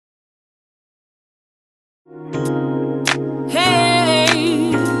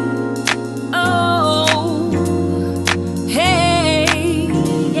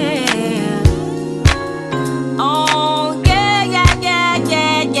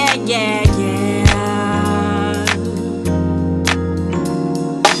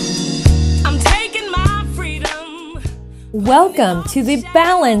Welcome to the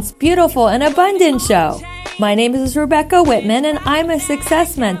Balanced, Beautiful, and Abundant Show. My name is Rebecca Whitman, and I'm a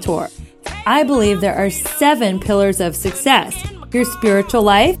success mentor. I believe there are 7 pillars of success: your spiritual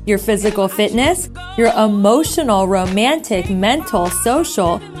life, your physical fitness, your emotional, romantic, mental,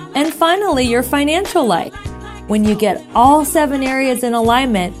 social, and finally, your financial life. When you get all 7 areas in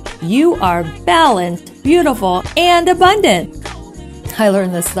alignment, you are balanced, beautiful, and abundant. I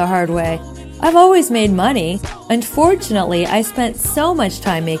learned this the hard way. I've always made money. Unfortunately, I spent so much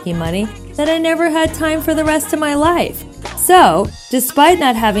time making money that I never had time for the rest of my life. So, despite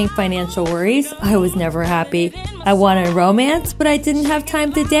not having financial worries, I was never happy. I wanted romance, but I didn't have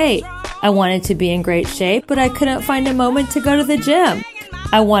time to date. I wanted to be in great shape, but I couldn't find a moment to go to the gym.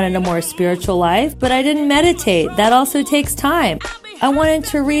 I wanted a more spiritual life, but I didn't meditate. That also takes time. I wanted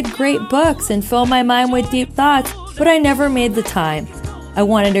to read great books and fill my mind with deep thoughts, but I never made the time. I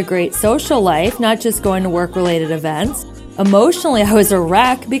wanted a great social life, not just going to work-related events. Emotionally, I was a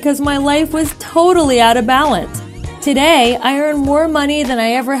wreck because my life was totally out of balance. Today, I earn more money than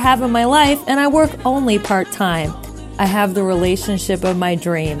I ever have in my life, and I work only part-time. I have the relationship of my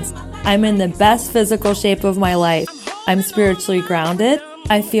dreams. I'm in the best physical shape of my life. I'm spiritually grounded.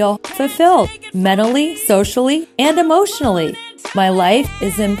 I feel fulfilled mentally, socially, and emotionally. My life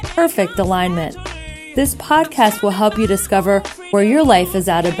is in perfect alignment. This podcast will help you discover where your life is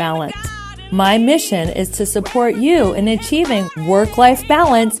out of balance. My mission is to support you in achieving work-life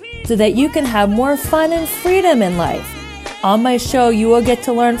balance so that you can have more fun and freedom in life. On my show, you will get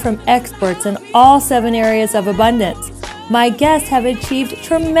to learn from experts in all 7 areas of abundance. My guests have achieved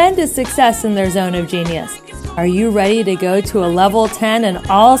tremendous success in their zone of genius. Are you ready to go to a level 10 in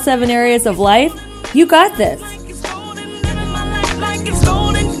all 7 areas of life? You got this.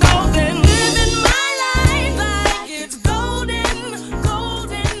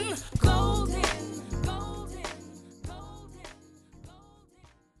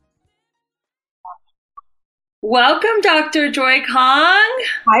 Welcome, Dr. Joy Kong.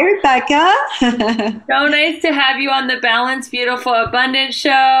 Hi, Rebecca. So nice to have you on the Balanced, Beautiful, Abundant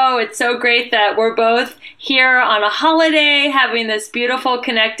Show. It's so great that we're both here on a holiday having this beautiful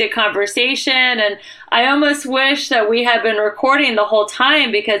connected conversation. And I almost wish that we had been recording the whole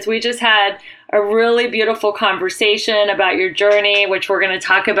time because we just had a really beautiful conversation about your journey, which we're going to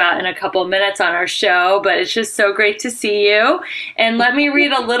talk about in a couple minutes on our show. But it's just so great to see you. And let me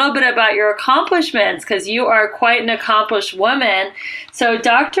read a little bit about your accomplishments because you are quite an accomplished woman. So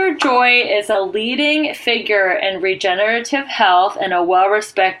Dr. Joy is a leading figure in regenerative health and a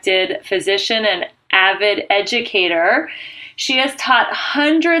well-respected physician and avid educator. She has taught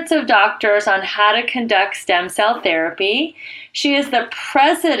hundreds of doctors on how to conduct stem cell therapy. She is the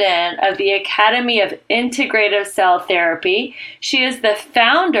president of the Academy of Integrative Cell Therapy. She is the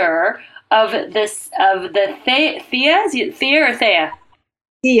founder of the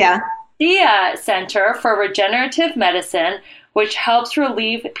Thea Center for Regenerative Medicine, which helps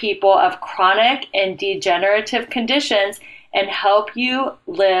relieve people of chronic and degenerative conditions and help you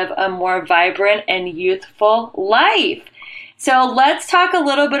live a more vibrant and youthful life. So let's talk a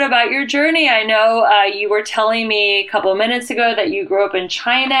little bit about your journey. I know you were telling me a couple of minutes ago that you grew up in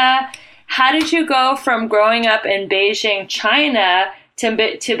China. How did you go from growing up in Beijing, China, to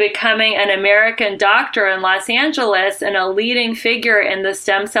becoming an American doctor in Los Angeles and a leading figure in the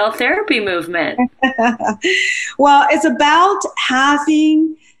stem cell therapy movement? Well, it's about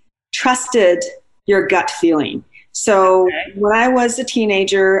having trusted your gut feeling. So when I was a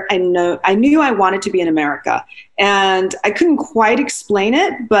teenager, I knew I wanted to be in America, and I couldn't quite explain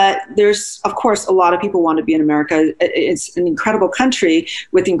it, but there's, of course, a lot of people want to be in America. It's an incredible country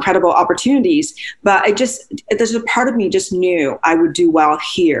with incredible opportunities, but there's a part of me just knew I would do well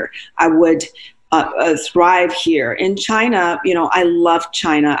here. I would thrive here. In China, I love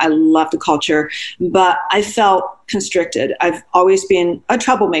China. I love the culture, but I felt constricted. I've always been a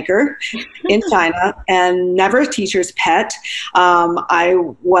troublemaker in China and never a teacher's pet. I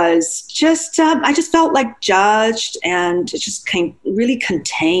just felt like judged and just really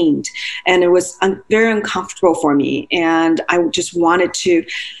contained. And it was very uncomfortable for me. And I just wanted to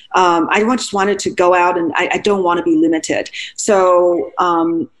go out, and I don't want to be limited. So,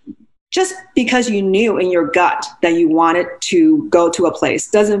 just because you knew in your gut that you wanted to go to a place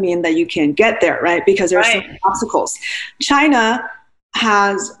doesn't mean that you can get there, right? Because there are some obstacles. China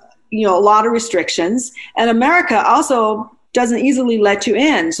has, a lot of restrictions, and America also doesn't easily let you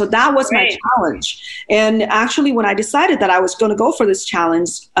in. So that was my challenge. And actually, when I decided that I was going to go for this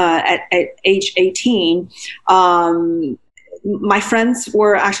challenge at age 18, my friends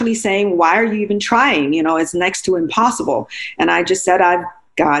were actually saying, why are you even trying? It's next to impossible. And I just said, I've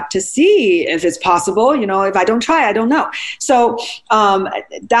God to see if it's possible. If I don't try, I don't know. So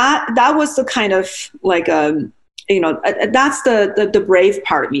that was the kind of like that's the brave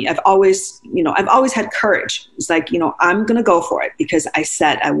part of me. I've always had courage. It's like, I'm going to go for it because I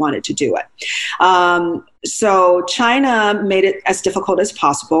said I wanted to do it. So China made it as difficult as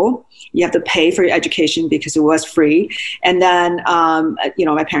possible. You have to pay for your education because it was free. And then,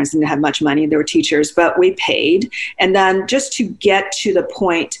 my parents didn't have much money. They were teachers, but we paid. And then just to get to the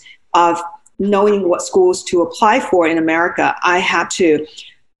point of knowing what schools to apply for in America, I had to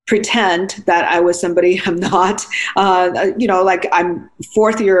pretend that I was somebody I'm not, like I'm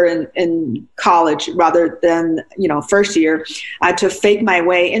fourth year in college rather than, first year. I had to fake my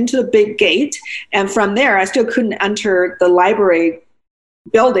way into the big gate. And from there, I still couldn't enter the library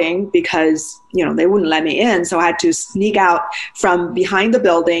building because, they wouldn't let me in. So I had to sneak out from behind the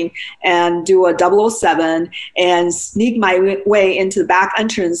building and do a 007 and sneak my way into the back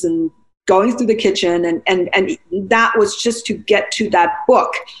entrance and going through the kitchen. And that was just to get to that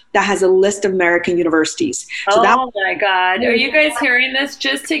book that has a list of American universities. So my God. Are you guys hearing this?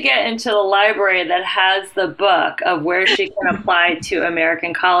 Just to get into the library that has the book of where she can apply to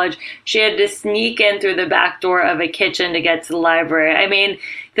American college, she had to sneak in through the back door of a kitchen to get to the library. I mean,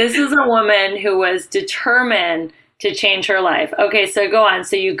 this is a woman who was determined to change her life. Okay, so go on.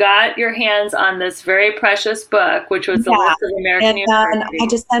 So you got your hands on this very precious book, which was the list of American universities. I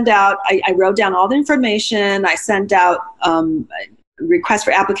just sent out, I wrote down all the information. I sent out requests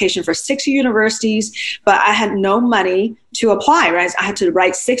for application for 6 universities, but I had no money to apply, right? I had to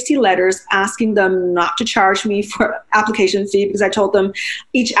write 60 letters asking them not to charge me for application fee because I told them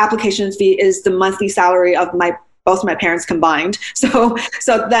each application fee is the monthly salary of both my parents combined. So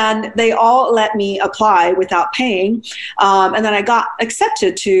then they all let me apply without paying. And then I got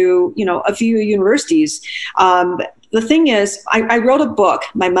accepted to, a few universities. The thing is, I wrote a book,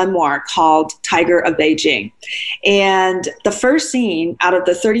 my memoir called Tiger of Beijing. And the first scene out of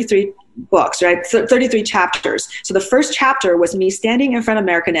the 33 books, right? 33 chapters. So the first chapter was me standing in front of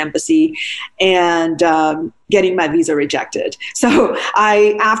American Embassy and getting my visa rejected. So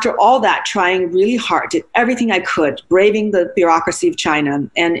after all that, trying really hard, did everything I could, braving the bureaucracy of China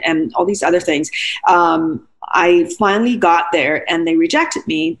and all these other things. I finally got there and they rejected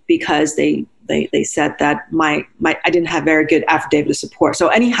me because they said that I didn't have very good affidavit of support. So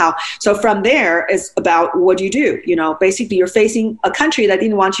anyhow, so from there it's about what do you do? Basically you're facing a country that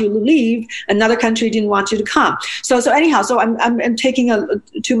didn't want you to leave, another country didn't want you to come. So anyhow, so I'm taking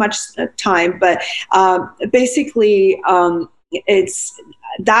too much time, but basically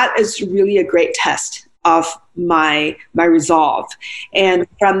that is really a great test of my resolve. And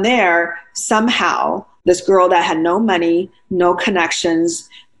from there, somehow this girl that had no money, no connections,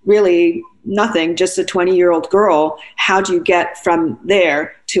 really nothing, just a 20-year-old girl, how do you get from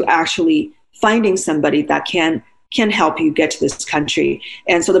there to actually finding somebody that can help you get to this country?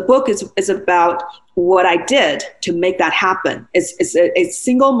 And so the book is about what I did to make that happen. It's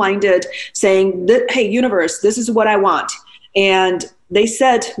single-minded saying that, hey, universe, this is what I want. And they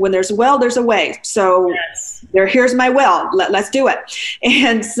said, when there's a well, there's a way. So yes. Here's my well. Let's do it.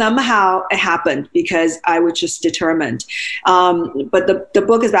 And somehow it happened because I was just determined. But the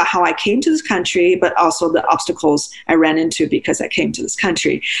book is about how I came to this country, but also the obstacles I ran into because I came to this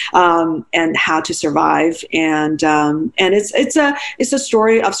country, and how to survive. And it's a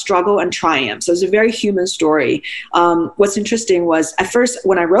story of struggle and triumph. So it's a very human story. What's interesting was at first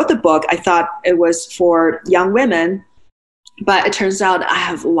when I wrote the book, I thought it was for young women. But it turns out I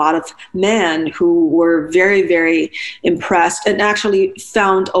have a lot of men who were very, very impressed and actually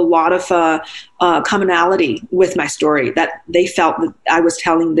found a lot of commonality with my story, that they felt that I was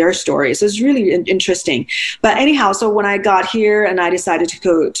telling their story. So it's really interesting. But anyhow, so when I got here and I decided to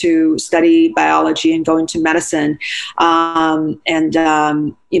go to study biology and go into medicine, it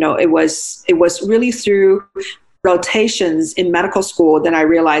was really through rotations in medical school, then I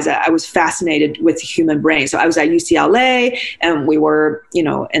realized that I was fascinated with the human brain. So I was at UCLA and we were,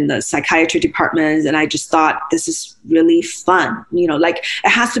 in the psychiatry departments, and I just thought this is really fun, like it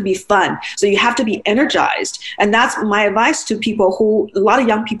has to be fun. So you have to be energized. And that's my advice to people a lot of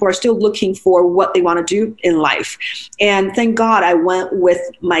young people are still looking for what they want to do in life. And thank God I went with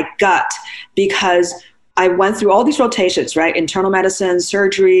my gut, because I went through all these rotations, right? Internal medicine,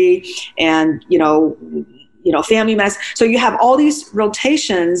 surgery, and, family medicine. So you have all these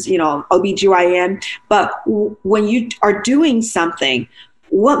rotations, OBGYN, but when you are doing something,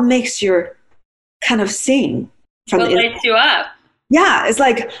 what makes your kind of sing from what lights you up? Yeah, it's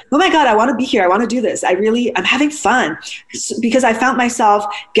like, oh my God, I want to be here. I want to do this. I'm having fun because I found myself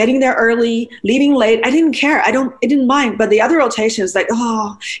getting there early, leaving late. I didn't care. I didn't mind. But the other rotations, like,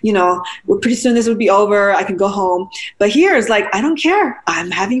 oh, well, pretty soon this would be over. I can go home. But here is like, I don't care.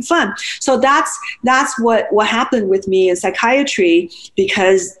 I'm having fun. So that's what happened with me in psychiatry,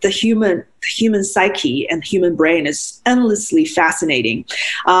 because the human psyche and human brain is endlessly fascinating.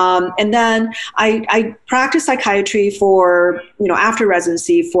 And then I practiced psychiatry for, after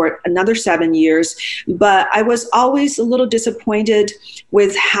residency for another 7 years, but I was always a little disappointed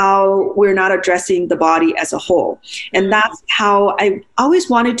with how we're not addressing the body as a whole. And that's how I always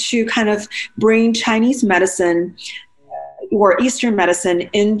wanted to kind of bring Chinese medicine or Eastern medicine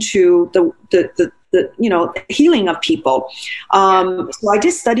into the healing of people. So I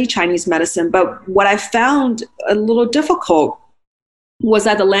did study Chinese medicine, but what I found a little difficult was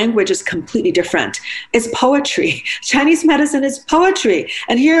that the language is completely different. It's poetry. Chinese medicine is poetry.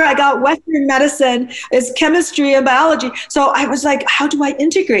 And here I got Western medicine, is chemistry and biology. So I was like, how do I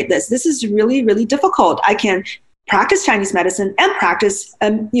integrate this? This is really, really difficult. I can practice Chinese medicine and practice,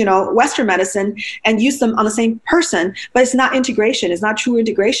 Western medicine and use them on the same person, but it's not integration. It's not true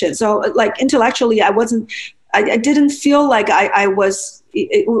integration. So like intellectually, I didn't feel like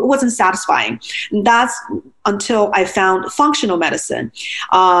it wasn't satisfying. And that's until I found functional medicine.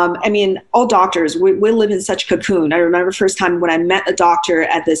 All doctors, we live in such cocoon. I remember first time when I met a doctor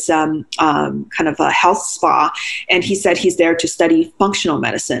at this kind of a health spa, and he said he's there to study functional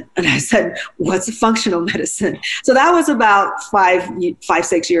medicine. And I said, what's a functional medicine? So that was about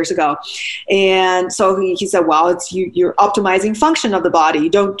 6 years ago. And so he said, well, it's you're optimizing function of the body. You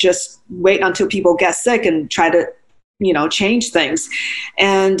don't just wait until people get sick and try to change things.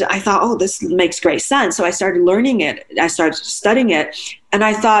 And I thought, oh, this makes great sense. So I started learning it. I started studying it. And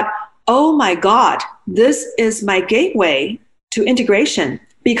I thought, oh my God, this is my gateway to integration,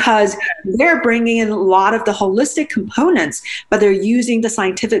 because they're bringing in a lot of the holistic components, but they're using the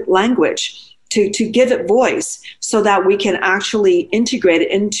scientific language to give it voice so that we can actually integrate it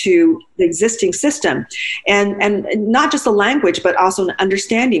into the existing system. And not just the language, but also an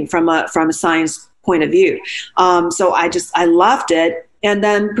understanding from a science point of view. So I loved it. And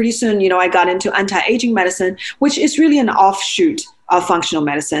then pretty soon, I got into anti-aging medicine, which is really an offshoot of functional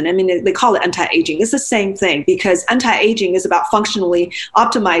medicine. They call it anti-aging. It's the same thing, because anti-aging is about functionally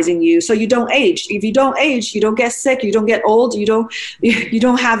optimizing you so you don't age. If you don't age, you don't get sick, you don't get old, you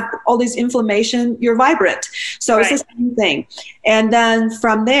don't have all this inflammation, you're vibrant. So Right. It's the same thing. And then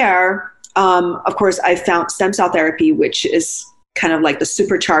from there, of course, I found stem cell therapy, which is kind of like the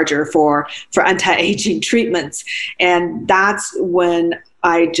supercharger for anti-aging treatments. And that's when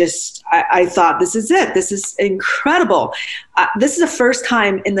I thought, this is it. This is incredible. This is the first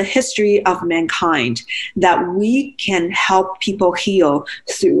time in the history of mankind that we can help people heal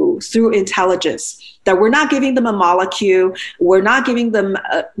through intelligence. That we're not giving them a molecule. We're not giving them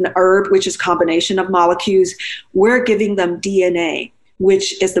an herb, which is a combination of molecules. We're giving them DNA,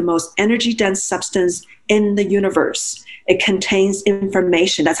 which is the most energy-dense substance in the universe. It contains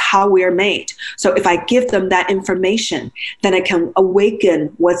information. That's how we are made. So if I give them that information, then I can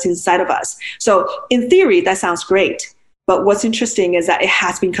awaken what's inside of us. So in theory, that sounds great. But what's interesting is that it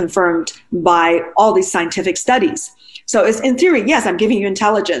has been confirmed by all these scientific studies. So it's in theory, yes, I'm giving you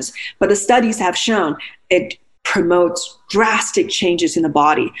intelligence, but the studies have shown it promotes drastic changes in the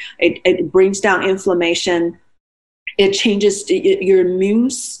body. It brings down inflammation. It changes your immune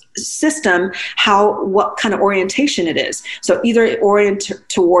system, what kind of orientation it is. So either it orient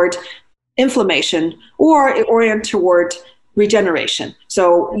toward inflammation or it orient toward regeneration.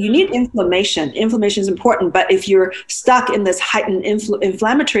 So you need inflammation. Inflammation is important, but if you're stuck in this heightened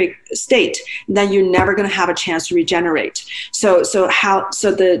inflammatory state, then you're never going to have a chance to regenerate. So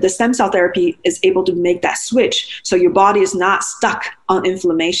the stem cell therapy is able to make that switch, so your body is not stuck on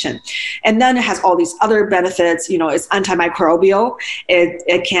inflammation. And then it has all these other benefits. It's antimicrobial.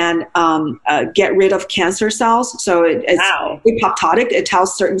 It can get rid of cancer cells. So it's apoptotic. It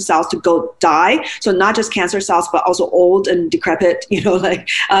tells certain cells to go die. So not just cancer cells, but also old and decrepit,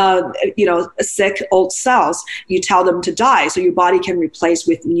 sick old cells. You tell them to die, so your body can replace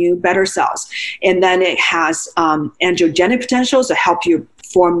with new, better cells. And then it has angiogenic potentials to help you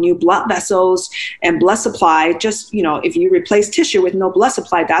form new blood vessels and blood supply. Just, if you replace tissue with no blood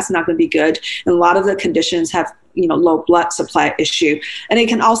supply, that's not going to be good. And a lot of the conditions have low blood supply issue. And it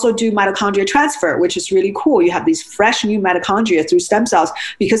can also do mitochondria transfer, which is really cool. You have these fresh new mitochondria through stem cells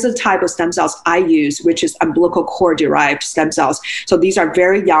because of the type of stem cells I use, which is umbilical cord derived stem cells. So these are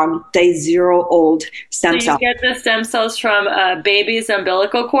very young, day 0 old stem cells. So you get the stem cells from a baby's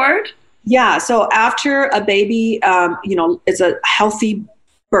umbilical cord? Yeah. So after a baby, it's a healthy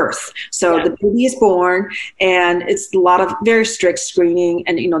birth. So the baby is born, and it's a lot of very strict screening,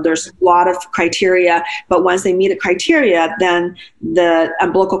 and there's a lot of criteria. But once they meet the criteria, then the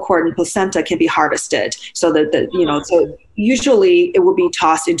umbilical cord and placenta can be harvested. So so usually it will be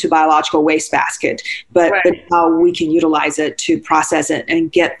tossed into biological wastebasket, but now we can utilize it to process it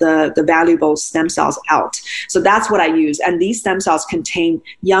and get the valuable stem cells out. So that's what I use. And these stem cells contain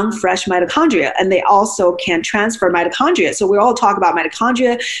young, fresh mitochondria, and they also can transfer mitochondria. So we all talk about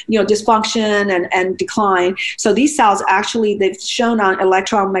mitochondria, dysfunction and decline. So these cells actually, they've shown on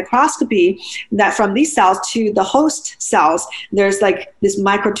electron microscopy that from these cells to the host cells, there's like this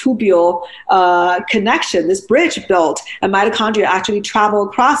microtubule connection, this bridge built, and mitochondria actually travel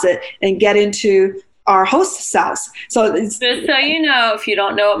across it and get into our host cells. So just so you know, if you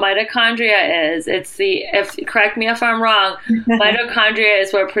don't know what mitochondria is, correct me if I'm wrong, mitochondria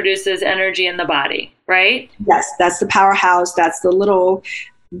is what produces energy in the body, right? Yes, that's the powerhouse. That's the little,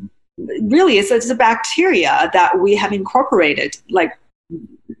 really, it's a bacteria that we have incorporated like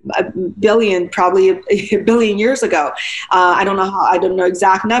probably a billion years ago. I don't know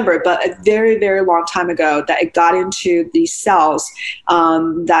exact number, but a very, very long time ago that it got into these cells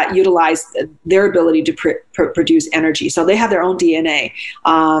that utilize their ability to produce energy. So they have their own DNA.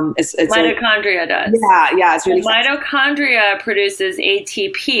 Mitochondria does. Yeah, it's really mitochondria produces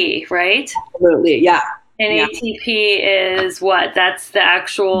ATP, right? Absolutely, yeah. And ATP is what? That's the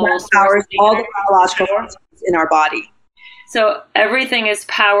actual that powers all the biological processes in our body. So everything is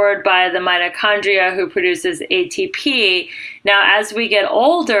powered by the mitochondria who produces ATP. Now, as we get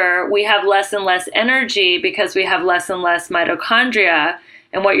older, we have less and less energy because we have less and less mitochondria.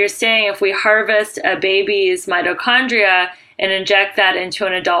 And what you're saying, if we harvest a baby's mitochondria and inject that into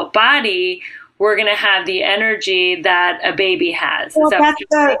an adult body, we're going to have the energy that a baby has. Well,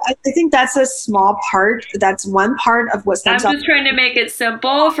 I think that's a small part. That's one part of what stem cells. I'm just trying to make it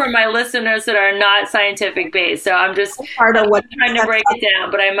simple for my listeners that are not scientific based. So I'm just trying to break it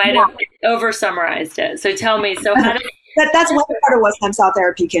down, but I might have over summarized it. So tell me, how do that's one part of what stem cell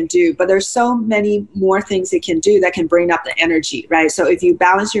therapy can do, but there's so many more things it can do that can bring up the energy, right? So if you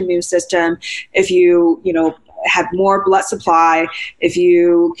balance your immune system, if you have more blood supply, if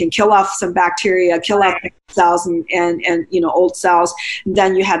you can kill off some bacteria, kill off cells and old cells,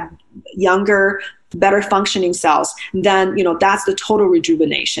 then you have younger, better functioning cells, then that's the total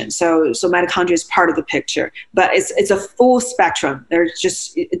rejuvenation. So mitochondria is part of the picture, but it's a full spectrum.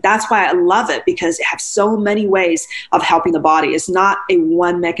 That's why I love it, because it has so many ways of helping the body. It's not a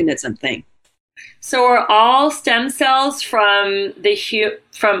one mechanism thing. So are all stem cells from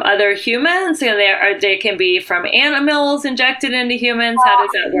other humans? They can be from animals injected into humans. How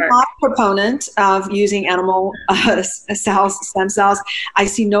does that work? I'm a proponent of using animal stem cells. I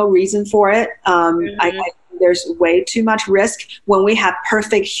see no reason for it. There's way too much risk when we have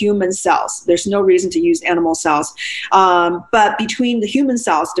perfect human cells. There's no reason to use animal cells. But between the human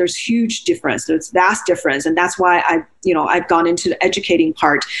cells, there's huge difference. There's vast difference. And that's why I've gone into the educating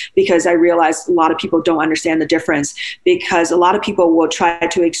part, because I realized a lot of people don't understand the difference, because a lot of people will try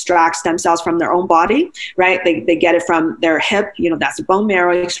to extract stem cells from their own body, right? They get it from their hip, that's a bone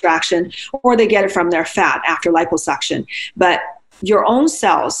marrow extraction, or they get it from their fat after liposuction. But your own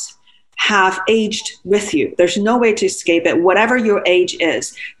cells have aged with you. There's no way to escape it. Whatever your age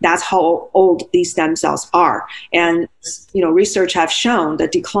is, that's how old these stem cells are. And, research have shown the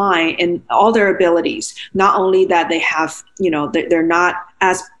decline in all their abilities. Not only that they have, they're not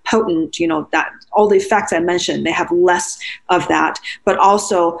as potent, that all the effects I mentioned, they have less of that, but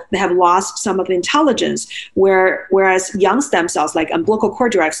also they have lost some of the intelligence, whereas young stem cells, like umbilical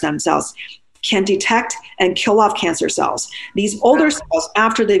cord derived stem cells, can detect and kill off cancer cells. These older cells,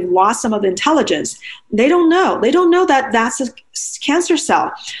 after they've lost some of the intelligence, they don't know. They don't know that that's a cancer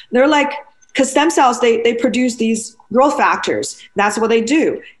cell. They're like, because stem cells, they produce these growth factors. That's what they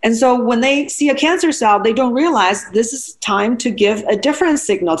do. And so when they see a cancer cell, they don't realize this is time to give a different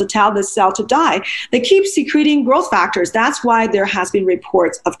signal to tell this cell to die. They keep secreting growth factors. That's why there has been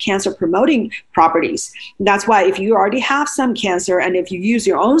reports of cancer promoting properties. That's why if you already have some cancer and if you use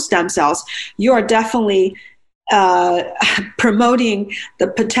your own stem cells, you are definitely promoting the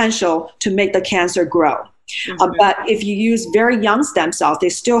potential to make the cancer grow. But if you use very young stem cells, they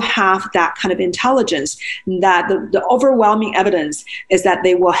still have that kind of intelligence that the overwhelming evidence is that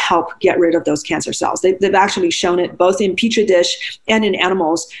they will help get rid of those cancer cells. They've actually shown it both in petri dish and in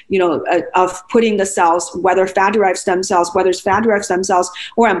animals, of putting the cells, whether fat-derived stem cells, whether it's fat-derived stem cells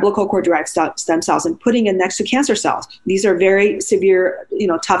or umbilical cord-derived stem cells, and putting it next to cancer cells. These are very severe,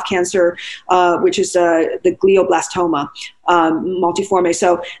 tough cancer, which is the glioblastoma multiforme.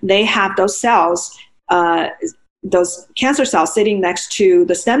 So they have those cells, those cancer cells sitting next to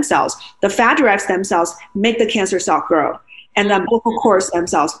the stem cells. The fat-derived stem cells make the cancer cell grow, and the umbilical cord stem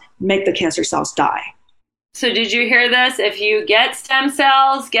cells make the cancer cells die. So did you hear this? If you get stem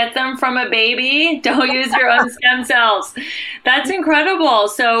cells, get them from a baby. Don't use your own stem cells. That's incredible.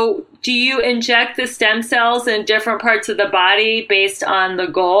 So do you inject the stem cells in different parts of the body based on the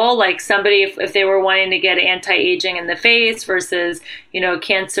goal? Like somebody, if they were wanting to get anti-aging in the face versus,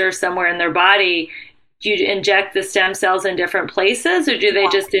 cancer somewhere in their body, do you inject the stem cells in different places, or do they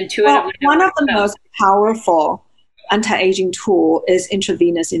just intuitively? Well, one of the most powerful anti-aging tool is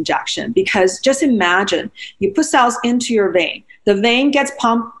intravenous injection, because just imagine you put cells into your vein. The vein gets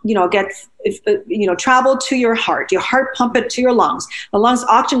pumped, travel to your heart pump it to your lungs. The lungs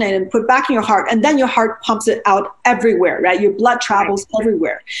oxygenate and put back in your heart, and then your heart pumps it out everywhere, right? Your blood travels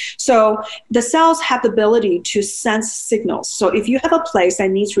everywhere. So the cells have the ability to sense signals. So if you have a place that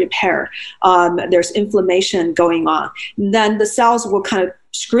needs repair, there's inflammation going on, then the cells will kind of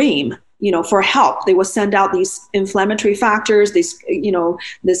scream, for help. They will send out these inflammatory factors, these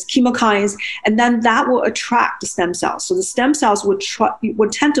chemokines, and then that will attract the stem cells. So the stem cells would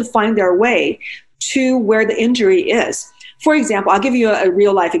tend to find their way to where the injury is. For example, I'll give you a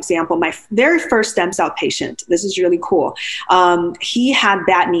real life example. My very first stem cell patient, this is really cool. He had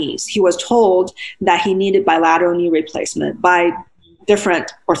bad knees. He was told that he needed bilateral knee replacement by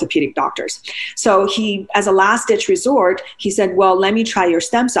different orthopedic doctors. So he, as a last ditch resort, he said, well, let me try your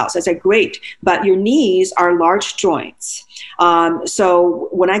stem cells. I said, great, but your knees are large joints. So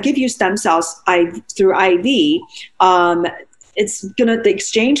when I give you stem cells through IV, the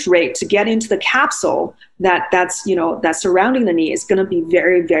exchange rate to get into the capsule that's surrounding the knee is going to be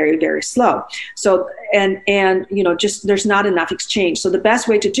very, very, very slow. So, just there's not enough exchange. So the best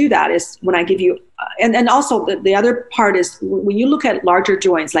way to do that is when I give you, and also the other part is when you look at larger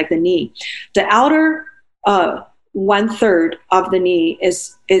joints like the knee, the outer 1/3 of the knee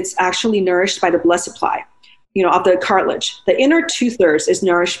it's actually nourished by the blood supply, of the cartilage. The inner 2/3 is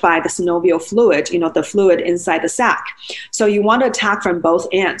nourished by the synovial fluid, the fluid inside the sac. So you want to attack from both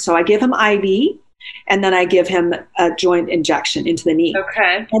ends. So I give him IV, and then I give him a joint injection into the knee.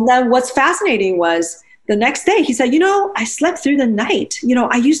 Okay. And then what's fascinating was the next day he said, I slept through the night.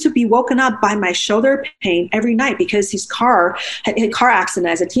 I used to be woken up by my shoulder pain every night because his car had a car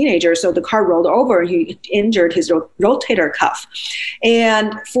accident as a teenager. So the car rolled over and he injured his rotator cuff.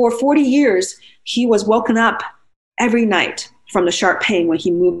 And for 40 years, he was woken up every night from the sharp pain when he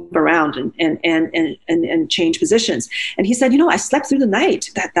moved around and changed positions. And he said, I slept through the night.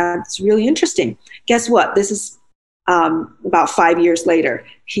 That's really interesting. Guess what? This is about 5 years later.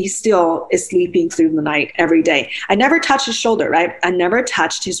 He still is sleeping through the night every day. I never touched his shoulder, right? I never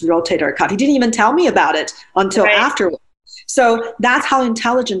touched his rotator cuff. He didn't even tell me about it until afterwards. So that's how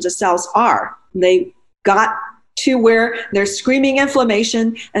intelligent the cells are. They got to where they're screaming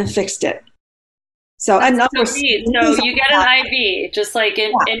inflammation and fixed it. So, so you get an IV, just like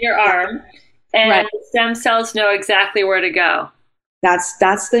in your arm, and stem cells know exactly where to go.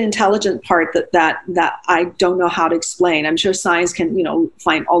 That's the intelligent part that I don't know how to explain. I'm sure science can,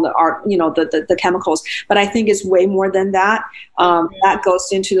 find all the art, the chemicals, but I think it's way more than that. That goes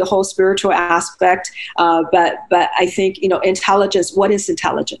into the whole spiritual aspect. But I think, intelligence, what is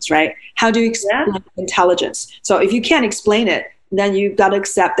intelligence, right? How do you explain intelligence? So if you can't explain it, then you've got to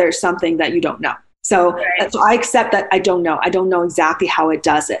accept there's something that you don't know. So I accept that I don't know. I don't know exactly how it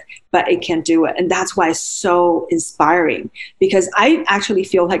does it, but it can do it. And that's why it's so inspiring, because I actually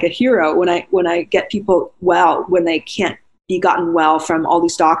feel like a hero when I get people well, when they can't be gotten well from all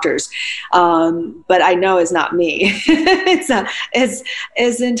these doctors. But I know it's not me.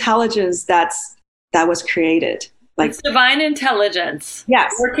 It's intelligence that was created. Like it's divine intelligence.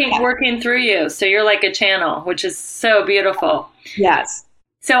 Yes. Working through you. So you're like a channel, which is so beautiful. Yes.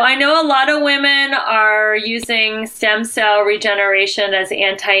 So I know a lot of women are using stem cell regeneration as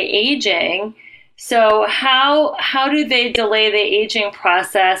anti-aging. So how do they delay the aging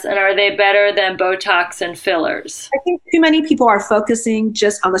process, and are they better than Botox and fillers? I think too many people are focusing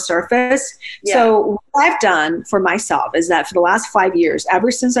just on the surface. Yeah. So what I've done for myself is that for the last 5 years,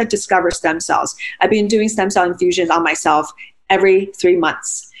 ever since I discovered stem cells, I've been doing stem cell infusions on myself every 3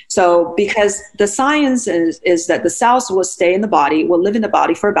 months. So because the science is that the cells will stay in the body, will live in the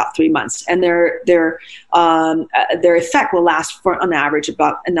body for about 3 months, and their effect will last for on average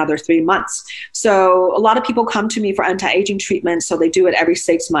about another 3 months. So a lot of people come to me for anti-aging treatment, so they do it every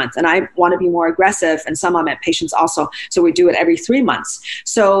 6 months, and I want to be more aggressive, and some of my patients also, so we do it every 3 months.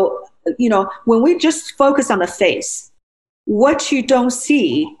 So when we just focus on the face, what you don't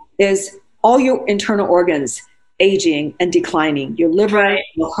see is all your internal organs aging and declining. Your liver,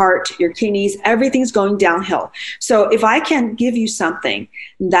 your heart, your kidneys, everything's going downhill. So if I can give you something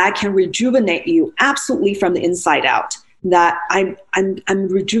that can rejuvenate you absolutely from the inside out, that I'm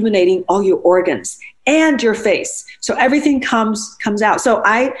rejuvenating all your organs and your face, so everything comes out. So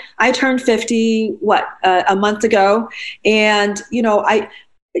I turned 50 a month ago, and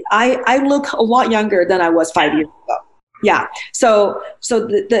I look a lot younger than I was 5 years ago. Yeah. So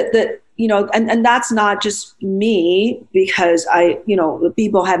and that's not just me, because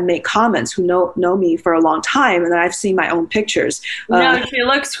people have made comments who know me for a long time, and then I've seen my own pictures. No, she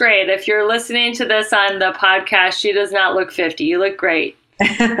looks great. If you're listening to this on the podcast, she does not look 50. You look great.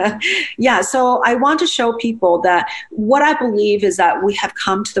 Yeah. So I want to show people that what I believe is that we have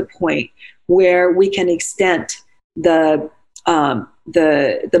come to the point where we can extend the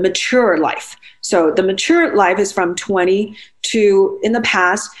mature life. So the mature life is from 20 to, in the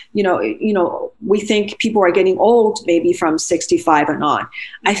past, we think people are getting old maybe from 65 and on.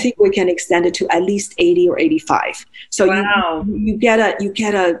 I think we can extend it to at least 80 or 85. So wow. you get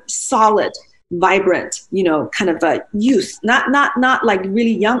a solid, vibrant, kind of a youth, not like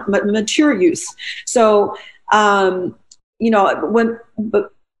really young, but mature youth. So, but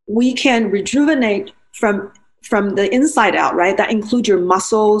we can rejuvenate from the inside out, right? That includes your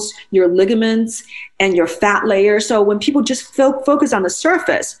muscles, your ligaments, and your fat layer. So when people just focus on the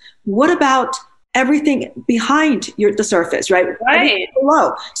surface, what about everything behind the surface, right? Right.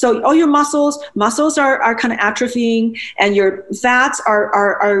 Below. So all your muscles are kind of atrophying, and your fats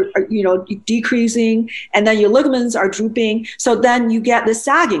are decreasing, and then your ligaments are drooping. So then you get the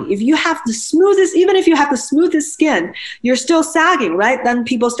sagging. If you have the smoothest skin, you're still sagging, right? Then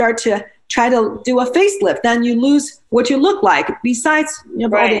people start to try to do a facelift, then you lose what you look like. Besides, all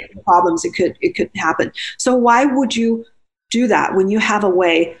the problems it could happen. So why would you do that when you have a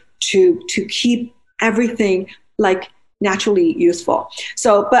way to keep everything like naturally youthful?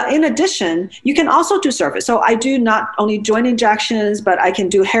 So, but in addition, you can also do surface. So I do not only joint injections, but I can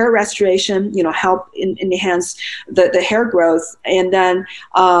do hair restoration, help enhance the hair growth. And then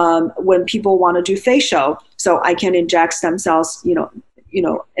when people want to do facial, so I can inject stem cells,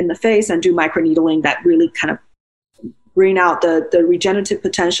 in the face, and do microneedling that really kind of bring out the regenerative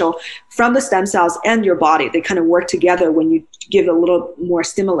potential from the stem cells and your body. They kind of work together when you give a little more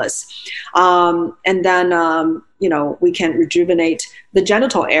stimulus. And then, we can rejuvenate the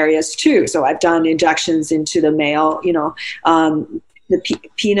genital areas too. So I've done injections into the male, the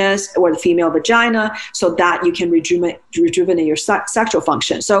penis or the female vagina, so that you can rejuvenate your sexual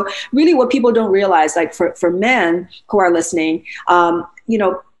function. So really what people don't realize, like for men who are listening,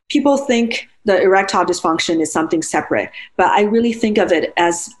 people think the erectile dysfunction is something separate, but I really think of it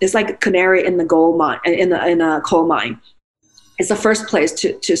as it's like a canary in the gold mine, in a coal mine. It's the first place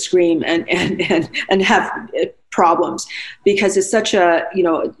to scream and have problems, because it's such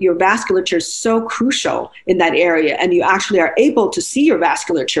your vasculature is so crucial in that area, and you actually are able to see your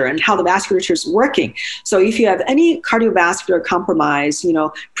vasculature and how the vasculature is working. So if you have any cardiovascular compromise,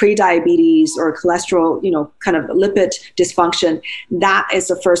 pre-diabetes or cholesterol, kind of lipid dysfunction, that is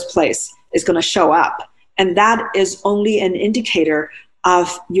the first place is going to show up. And that is only an indicator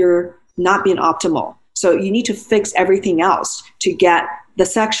of your not being optimal. So you need to fix everything else to get the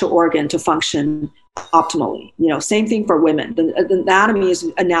sexual organ to function optimally. Same thing for women. The anatomy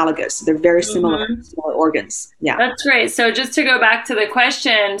is analogous. They're very similar, similar organs. Yeah. That's great. So just to go back to the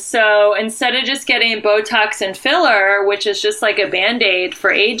question, so instead of just getting Botox and filler, which is just like a Band-Aid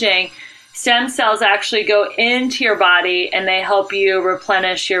for aging, stem cells actually go into your body and they help you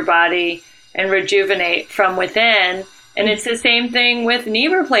replenish your body and rejuvenate from within. And it's the same thing with knee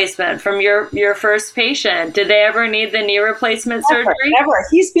replacement from your first patient. Did they ever need the knee replacement surgery? Never.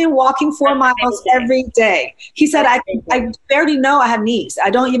 He's been walking 4 miles every day. He said, I barely know I have knees. I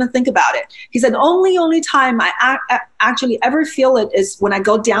don't even think about it. He said, only time I actually ever feel it is when I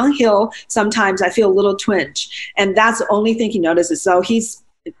go downhill. Sometimes I feel a little twinge. And that's the only thing he notices. So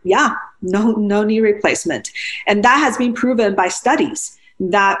no knee replacement. And that has been proven by studies,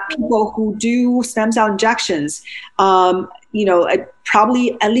 that people who do stem cell injections,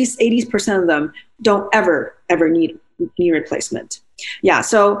 probably at least 80% of them don't ever need knee replacement. Yeah.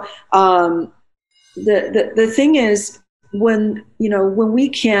 So the thing is, when we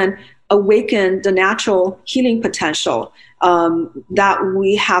can awaken the natural healing potential that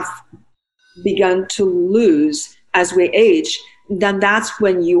we have begun to lose as we age, then that's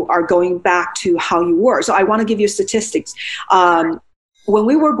when you are going back to how you were. So I want to give you statistics. When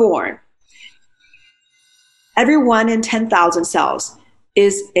we were born, every 1 in 10,000 cells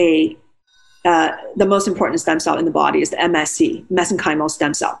is the most important stem cell in the body is the MSC, mesenchymal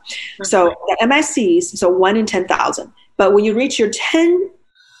stem cell. Mm-hmm. So the MSCs, so 1 in 10,000. But when you reach your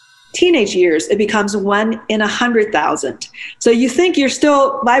teenage years, it becomes 1 in 100,000. So you think you're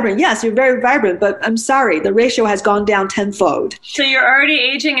still vibrant. Yes, you're very vibrant, but I'm sorry, the ratio has gone down tenfold. So you're already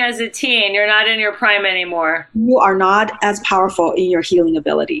aging as a teen. You're not in your prime anymore. You are not as powerful in your healing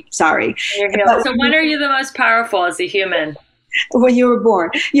ability. Sorry. So when are you the most powerful as a human? When you were born,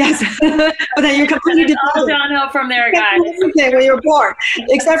 yes. But then you're completely all downhill from there, guys. When you were born,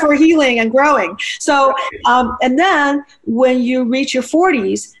 except for healing and growing. So, and then when you reach your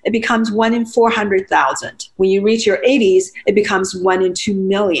 40s, it becomes 1 in 400,000. When you reach your 80s, it becomes 1 in 2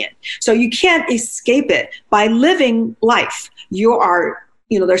 million. So you can't escape it. By living life, you are,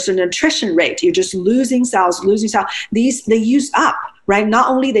 there's an attrition rate. You're just losing cells. These, they use up. Right? Not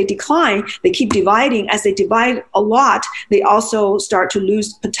only they decline, they keep dividing. As they divide a lot, they also start to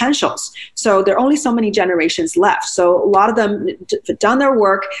lose potentials. So there are only so many generations left. So a lot of them have done their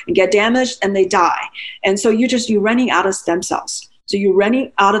work and get damaged and they die. And so you're running out of stem cells. So you're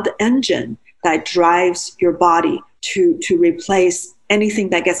running out of the engine that drives your body to replace anything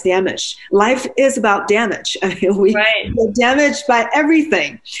that gets damaged. Life is about damage. I mean, we get damaged by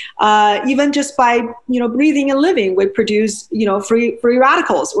everything. Even just by, breathing and living, we produce, free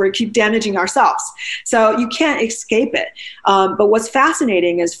radicals or keep damaging ourselves. So you can't escape it. But what's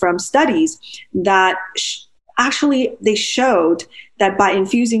fascinating is from studies that actually they showed that by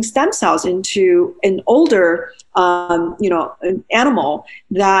infusing stem cells into an older, an animal,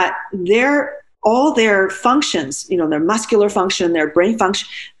 that all their functions, their muscular function, their brain function,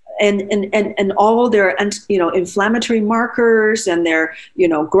 and all their, inflammatory markers and their,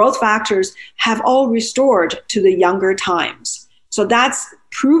 growth factors have all restored to the younger times. So that's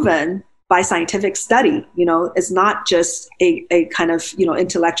proven by scientific study. It's not just a kind of,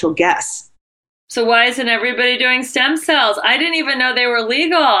 intellectual guess. So why isn't everybody doing stem cells? I didn't even know they were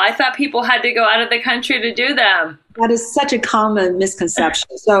legal. I thought people had to go out of the country to do them. That is such a common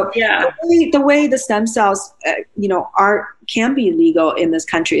misconception. So the way the stem cells, can be legal in this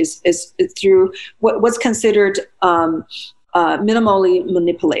country is through what's considered minimally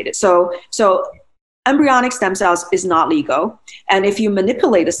manipulated. So embryonic stem cells is not legal. And if you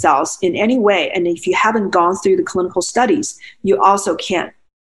manipulate the cells in any way, and if you haven't gone through the clinical studies, you also can't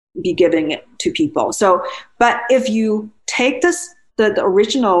be giving it to people. So, but if you take the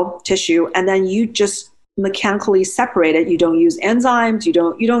original tissue and then you just mechanically separate it, you don't use enzymes, you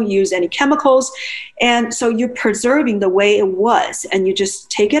don't use any chemicals, and so you're preserving the way it was, and you just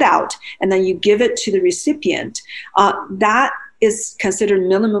take it out and then you give it to the recipient. That is considered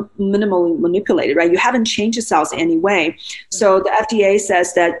minimally manipulated, right? You haven't changed the cells in any way. So the FDA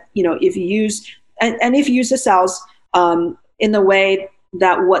says that if you use if you use the cells in the way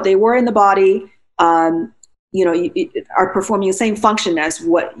that what they were in the body, you are performing the same function as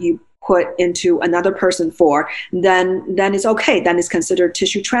what you put into another person for, then it's okay. Then it's considered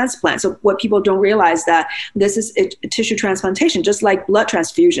tissue transplant. So what people don't realize that this is a tissue transplantation, just like blood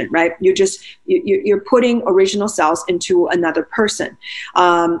transfusion, right? You're putting original cells into another person,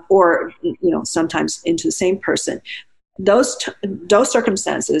 or sometimes into the same person. Those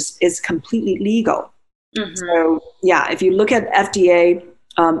circumstances is completely legal. Mm-hmm. So if you look at FDA,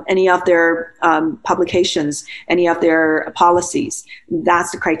 any of their publications, any of their policies,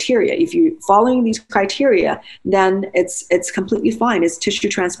 that's the criteria. If you're following these criteria, then it's completely fine. It's tissue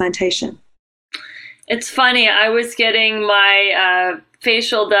transplantation. It's funny. I was getting my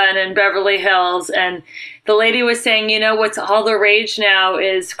facial done in Beverly Hills, and the lady was saying, what's all the rage now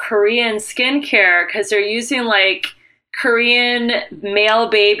is Korean skincare, because they're using Korean male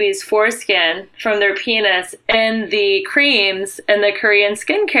babies' foreskin from their penis and the creams and the Korean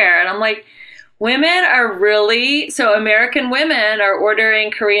skincare. And I'm like, American women are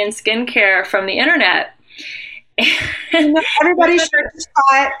ordering Korean skincare from the internet. Everybody should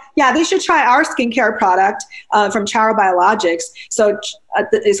try. Yeah, they should try our skincare product from Chara Biologics. So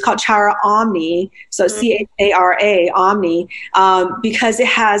it's called Chara Omni. So CHARA Omni, because it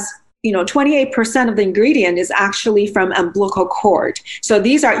has 28% of the ingredient is actually from umbilical cord. So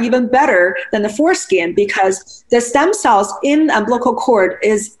these are even better than the foreskin, because the stem cells in the umbilical cord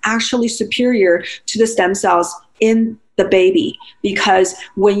is actually superior to the stem cells in the baby, because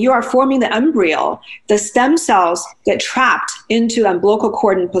when you are forming the embryo, the stem cells get trapped into the umbilical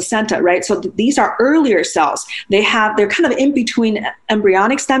cord and placenta, right? So these are earlier cells. They're kind of in between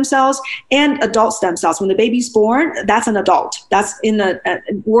embryonic stem cells and adult stem cells. When the baby's born, that's an adult. That's in the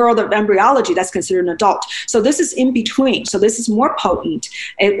world of embryology, that's considered an adult. So this is in between. So this is more potent.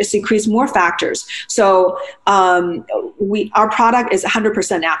 It secretes more factors. So our product is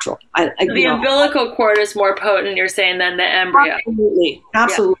 100% natural. The umbilical cord is more potent, you're saying, than the embryo.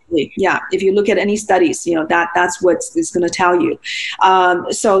 Absolutely. Yeah. If you look at any studies, that's what it's going to tell you.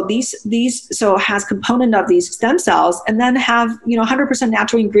 So so has component of these stem cells, and then have 100%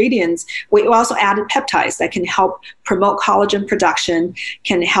 natural ingredients. We also added peptides that can help promote collagen production,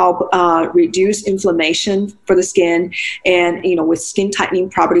 can help reduce inflammation for the skin, and with skin tightening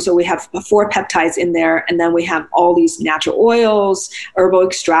properties. So we have 4 peptides in there, and then we have all these natural oils, herbal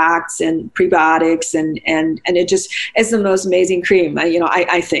extracts, and prebiotics, and it just is the most amazing cream.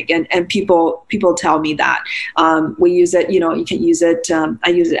 I think, and people tell me that we use it. You can use it. I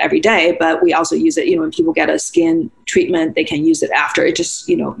use it every day, but we also use it. When people get a skin treatment, they can use it after. It just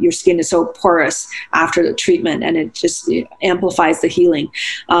your skin is so porous after the treatment, and it just amplifies the healing.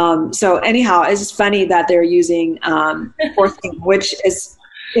 So anyhow, it's just funny that they're using porcine, which is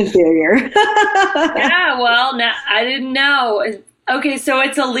inferior. Yeah, well, now I didn't know. Okay, so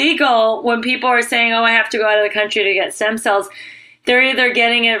it's illegal when people are saying, "Oh, I have to go out of the country to get stem cells." They're either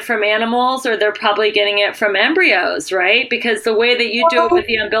getting it from animals or they're probably getting it from embryos, right? Because the way that you do it with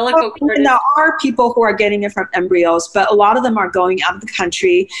the umbilical cord. There are people who are getting it from embryos, but a lot of them are going out of the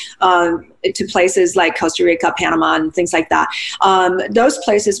country to places like Costa Rica, Panama, and things like that. Those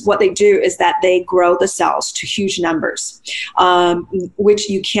places, what they do is that they grow the cells to huge numbers, which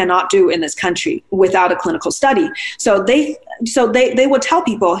you cannot do in this country without a clinical study. So they would tell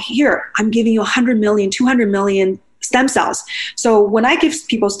people, here, I'm giving you 100 million, 200 million stem cells. So when I give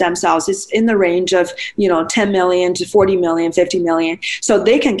people stem cells, it's in the range of 10 million to 40 million, 50 million. So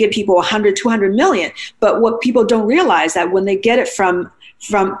they can give people 100, 200 million. But what people don't realize that when they get it from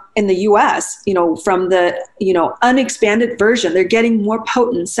in the US, from the, unexpanded version, they're getting more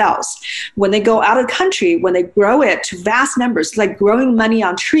potent cells. When they go out of the country, when they grow it to vast numbers, like growing money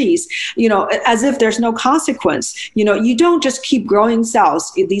on trees, as if there's no consequence. You don't just keep growing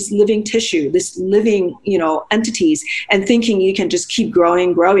cells, these living tissue, this living, entities, and thinking you can just keep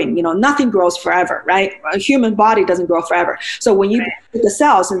growing. Nothing grows forever, right? A human body doesn't grow forever. So when you put the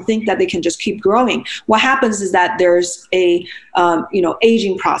cells and think that they can just keep growing, what happens is that there's a,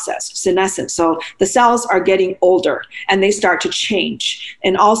 aging process, senescence. So the cells are getting older and they start to change.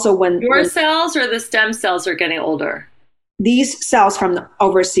 And also when cells or the stem cells are getting older? These cells from the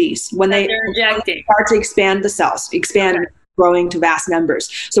overseas, when they start to expand the cells, growing to vast numbers.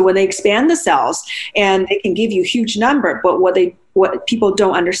 So when they expand the cells, and they can give you a huge number, but what people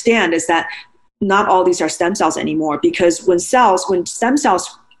don't understand is that not all these are stem cells anymore, because when stem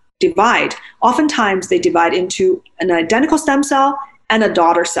cells divide, oftentimes they divide into an identical stem cell and a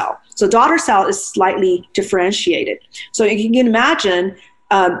daughter cell. So daughter cell is slightly differentiated. So you can imagine,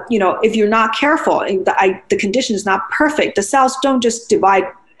 if you're not careful, and the condition is not perfect, the cells don't just divide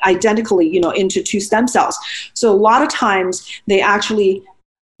identically, into 2 stem cells. So a lot of times they actually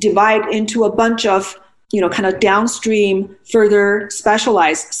divide into a bunch of, kind of downstream, further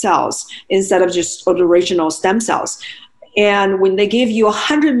specialized cells instead of just the original stem cells. And when they give you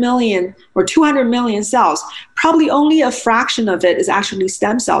 100 million or 200 million cells, probably only a fraction of it is actually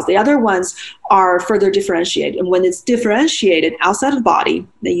stem cells. The other ones are further differentiated. And when it's differentiated outside of the body,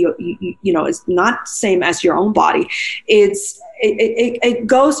 it's not same as your own body. It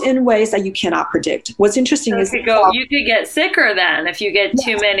goes in ways that you cannot predict. What's interesting is you could get sicker then if you get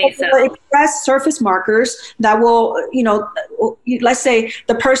too many cells. It express surface markers that will, let's say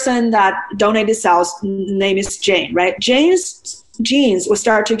the person that donated cells, name is Jane, right? Jane's genes will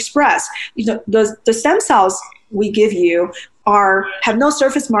start to express, the stem cells we give you have no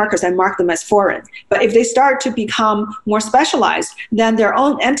surface markers and mark them as foreign. But if they start to become more specialized, then their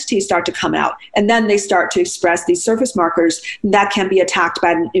own entities start to come out. And then they start to express these surface markers that can be attacked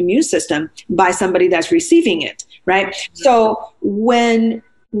by an immune system, by somebody that's receiving it, right? So when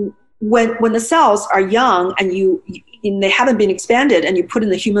the cells are young and they haven't been expanded and you put in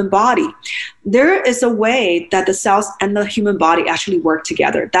the human body, there is a way that the cells and the human body actually work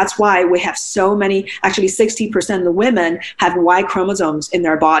together. That's why we have so many, actually 60% of the women have Y chromosomes in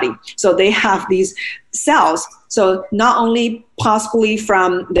their body. So they have these cells. So not only possibly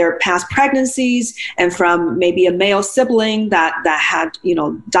from their past pregnancies and from maybe a male sibling that had,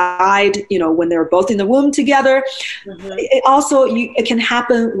 died, when they were both in the womb together. Mm-hmm. It also, it can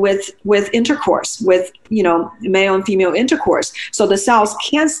happen with intercourse, with, male and female intercourse. So the cells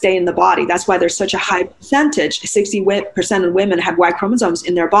can stay in the body. That's why there's such a high percentage. 60% of women have Y chromosomes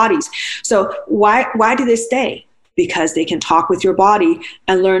in their bodies. So why do they stay? Because they can talk with your body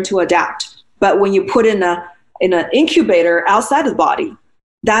and learn to adapt. But when you put in an incubator outside of the body,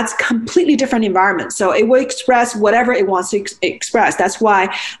 that's completely different environment. So it will express whatever it wants to express. That's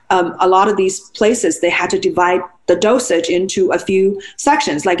why a lot of these places, they had to divide the dosage into a few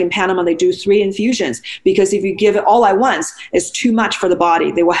sections. Like in Panama, they do 3 infusions, because if you give it all at once, it's too much for the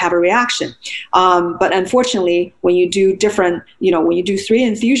body. They will have a reaction. But unfortunately, when you do when you do 3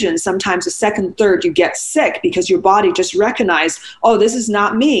 infusions, sometimes the second, third, you get sick because your body just recognized, oh, this is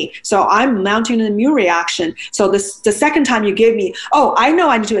not me. So I'm mounting an immune reaction. So the second time you give me, oh, I know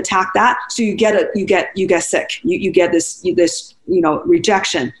I need to attack that. So you get sick. You get this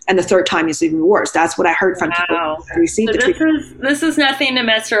rejection. And the third time is even worse. That's what I heard from people who received the treatment. This is nothing to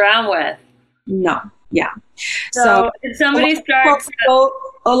mess around with. No. Yeah. So if somebody starts...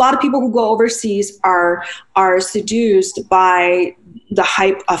 A lot of people who go overseas are seduced by the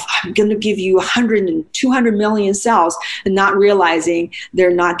hype of, I'm going to give you 100 and 200 million cells, and not realizing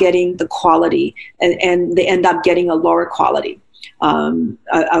they're not getting the quality, and they end up getting a lower quality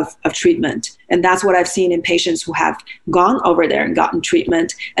of treatment. And that's what I've seen in patients who have gone over there and gotten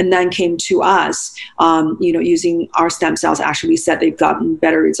treatment and then came to us, using our stem cells, actually said they've gotten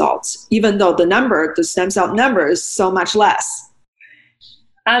better results, even though the stem cell number is so much less.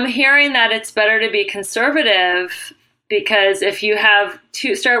 I'm hearing that it's better to be conservative, because if you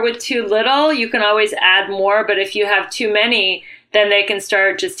start with too little, you can always add more. But if you have too many, then they can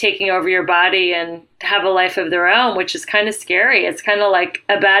start just taking over your body and have a life of their own, which is kind of scary. It's kind of like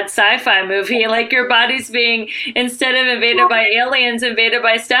a bad sci-fi movie, like your body's being, instead of invaded by aliens, invaded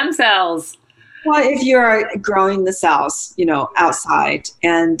by stem cells. Well, if you're growing the cells, outside,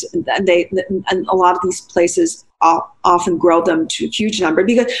 and a lot of these places often grow them to a huge number,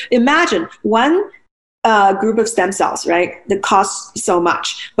 because imagine one group of stem cells, right, that costs so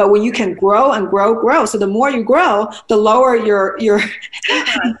much. But when you can grow and grow, so the more you grow, the lower your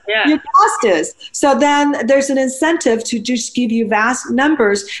cost is. So then there's an incentive to just give you vast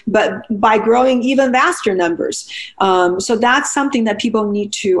numbers, but by growing even vaster numbers. So that's something that people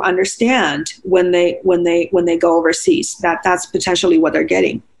need to understand when they go overseas. That's potentially what they're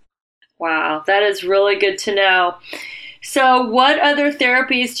getting. Wow, that is really good to know. So what other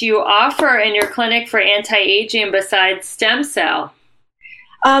therapies do you offer in your clinic for anti-aging besides stem cell?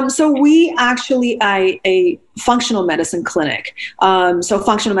 So we actually are a functional medicine clinic. So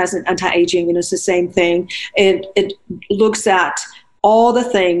functional medicine, anti-aging, it's the same thing. It looks at all the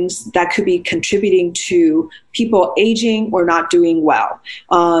things that could be contributing to people aging or not doing well.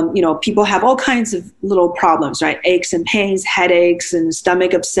 People have all kinds of little problems, right? Aches and pains, headaches, and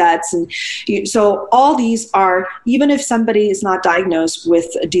stomach upsets. And so all these are, even if somebody is not diagnosed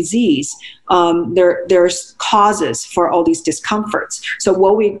with a disease, there's causes for all these discomforts. So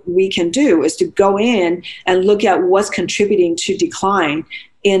what we can do is to go in and look at what's contributing to decline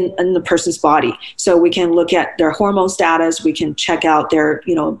in the person's body. So we can look at their hormone status. We can check out their,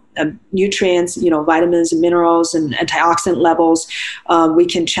 nutrients, vitamins and minerals and antioxidant levels. We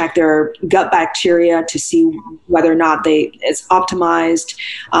can check their gut bacteria to see whether or not it's optimized.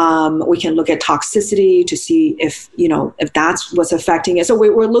 We can look at toxicity to see if that's what's affecting it. So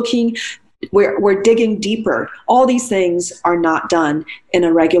we're digging deeper. All these things are not done in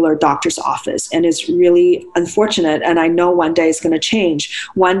a regular doctor's office. And it's really unfortunate. And I know one day it's going to change.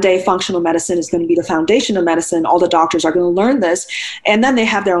 One day functional medicine is going to be the foundation of medicine. All the doctors are going to learn this. And then they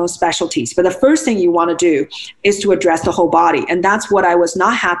have their own specialties. But the first thing you want to do is to address the whole body. And that's what I was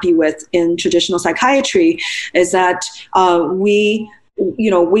not happy with in traditional psychiatry, is that we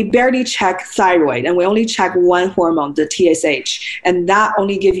barely check thyroid, and we only check one hormone, the TSH, and that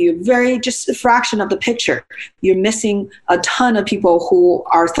only gives you just a fraction of the picture. You're missing a ton of people who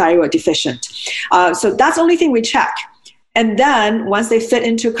are thyroid deficient. So that's the only thing we check. And then once they fit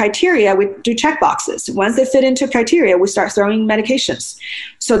into criteria, we do check boxes. Once they fit into criteria, we start throwing medications.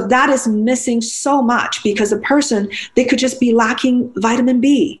 So that is missing so much, because a person, they could just be lacking vitamin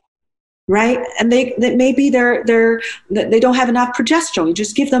B. right? And they maybe they don't have enough progesterone. You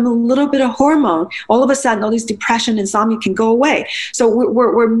just give them a little bit of hormone. All of a sudden, all these depression, insomnia can go away. So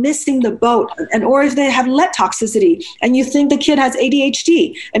we're missing the boat. And or if they have lead toxicity, and you think the kid has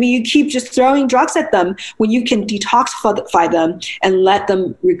ADHD, I mean, you keep just throwing drugs at them when you can detoxify them and let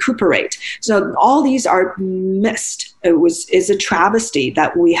them recuperate. So all these are missed. Is a travesty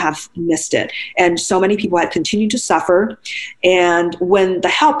that we have missed it. And so many people have continued to suffer. And when the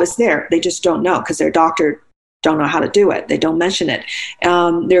help is there, they just don't know because their doctor don't know how to do it. They don't mention it.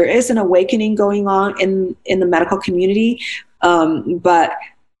 There is an awakening going on in the medical community, but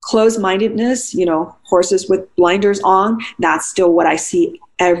closed-mindedness, horses with blinders on, that's still what I see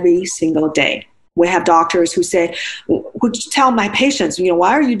every single day. We have doctors who say, would you tell my patients,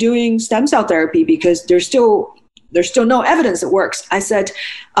 why are you doing stem cell therapy? Because there's still no evidence it works. I said,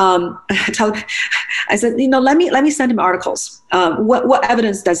 let me send him articles. What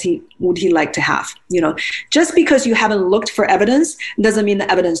evidence would he like to have? Just because you haven't looked for evidence doesn't mean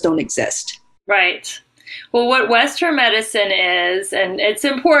the evidence don't exist. Right. Well, what Western medicine is, and it's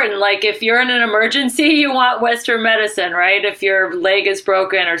important, like if you're in an emergency, you want Western medicine, right? If your leg is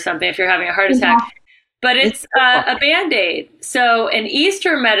broken or something, if you're having a heart attack. But it's a Band-Aid. So in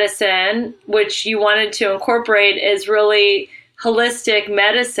Eastern medicine, which you wanted to incorporate, is really holistic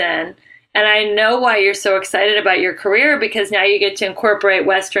medicine. And I know why you're so excited about your career, because now you get to incorporate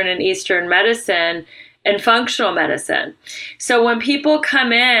Western and Eastern medicine and functional medicine. So when people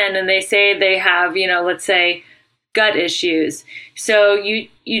come in and they say they have, let's say gut issues. So you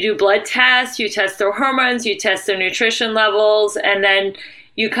do blood tests, you test their hormones, you test their nutrition levels, and then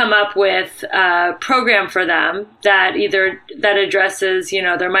you come up with a program for them that addresses,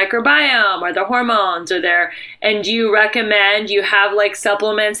 their microbiome or their hormones and do you recommend, you have like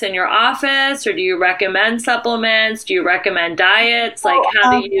supplements in your office, or do you recommend supplements? Do you recommend diets? Like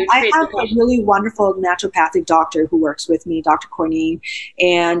how do you treat I have a really wonderful naturopathic doctor who works with me, Dr. Cornine,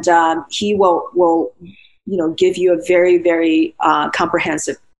 and he will give you a very, very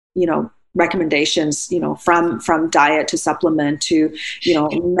comprehensive, recommendations, from diet to supplement to,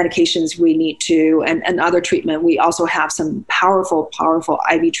 medications we need to, and other treatment. We also have some powerful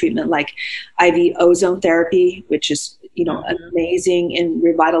IV treatment like IV ozone therapy, which is, amazing in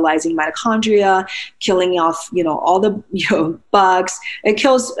revitalizing mitochondria, killing off, all the, bugs. It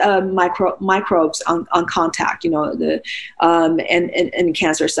kills microbes on contact, and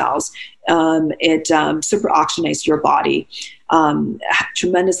cancer cells. It superoxygenates your body.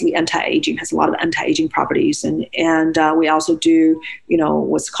 Tremendously anti-aging, has a lot of anti-aging properties, and we also do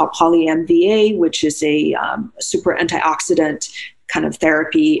what's called poly-MVA, which is a super antioxidant kind of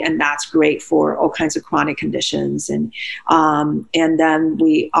therapy, and that's great for all kinds of chronic conditions. And then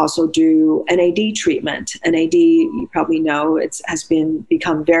we also do NAD treatment. NAD, you probably know, has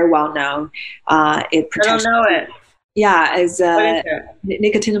become very well known. It protects. I don't know it. Yeah, as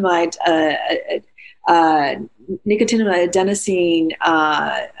nicotinamide. Nicotinamide adenosine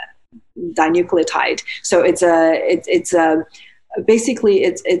dinucleotide. So it's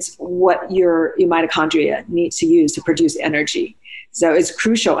what your mitochondria needs to use to produce energy. So it's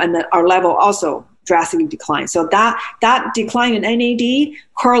crucial, and then our level also drastically declines. So that decline in NAD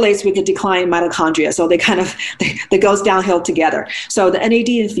correlates with the decline in mitochondria. So they goes downhill together. So the NAD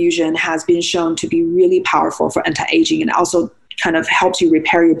infusion has been shown to be really powerful for anti-aging, and also kind of helps you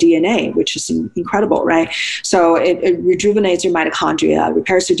repair your DNA, which is incredible, right? So it rejuvenates your mitochondria,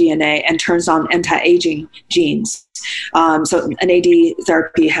 repairs your DNA, and turns on anti-aging genes. So NAD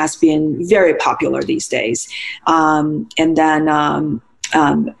therapy has been very popular these days.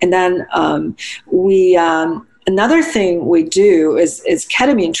 Another thing we do is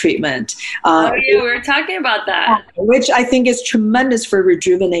ketamine treatment. We were talking about that. Which I think is tremendous for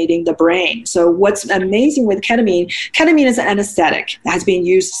rejuvenating the brain. So what's amazing with ketamine is an anesthetic that has been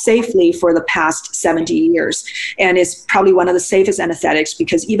used safely for the past 70 years. And it's probably one of the safest anesthetics,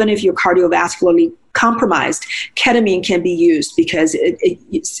 because even if you're cardiovascularly compromised, ketamine can be used because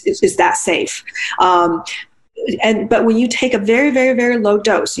it's that safe. But when you take a very, very, very low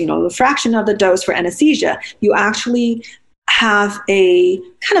dose, the fraction of the dose for anesthesia, you actually have a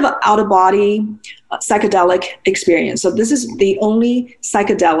kind of an out-of-body psychedelic experience. So this is the only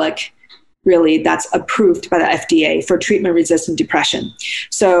psychedelic really that's approved by the FDA for treatment-resistant depression.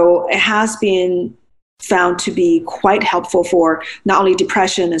 So it has been found to be quite helpful for not only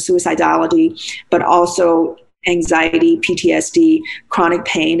depression and suicidality, but also anxiety, PTSD, chronic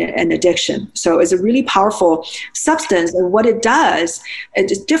pain, and addiction. So it's a really powerful substance. And what it does,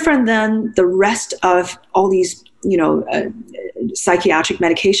 it's different than the rest of all these, psychiatric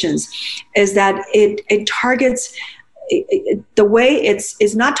medications, is that it targets the way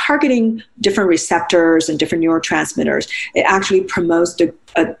it's not targeting different receptors and different neurotransmitters. It actually promotes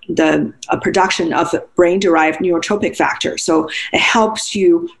the production of brain-derived neurotropic factor. So it helps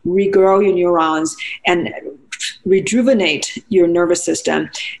you regrow your neurons and rejuvenate your nervous system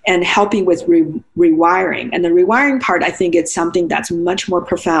and helping with rewiring. And the rewiring part, I think it's something that's much more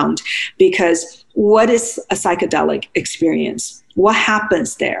profound, because what is a psychedelic experience? What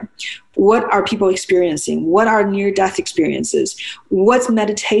happens there? What are people experiencing? What are near-death experiences? What's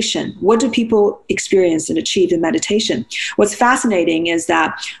meditation? What do people experience and achieve in meditation? What's fascinating is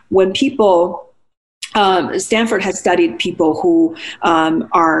that when people Stanford has studied people who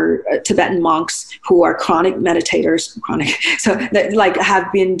are Tibetan monks who are chronic meditators, so that, like,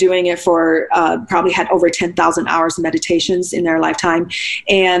 have been doing it for probably had over 10,000 hours of meditations in their lifetime,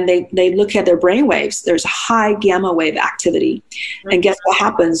 and they look at their brain waves. There's high gamma wave activity, and guess what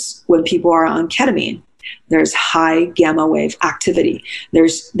happens when people are on ketamine? There's high gamma wave activity.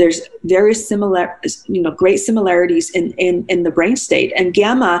 There's very similar, great similarities in the brain state. And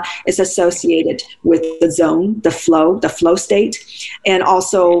gamma is associated with the zone, the flow state. And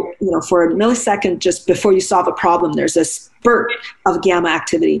also, for a millisecond just before you solve a problem, there's a spurt of gamma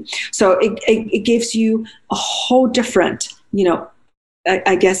activity. So it gives you a whole different,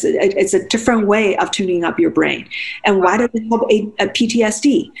 I guess it's a different way of tuning up your brain. And why does it help a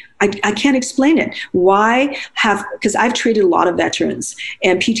PTSD? I can't explain it. Because I've treated a lot of veterans,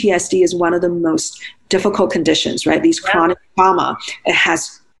 and PTSD is one of the most difficult conditions, right? These chronic trauma, it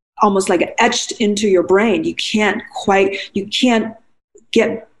has almost like etched into your brain. You can't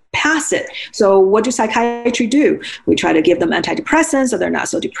get past it. So what do psychiatry do? We try to give them antidepressants so they're not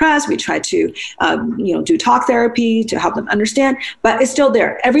so depressed. We try to, do talk therapy to help them understand, but it's still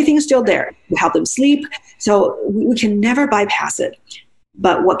there. Everything's still there. We help them sleep. So we can never bypass it.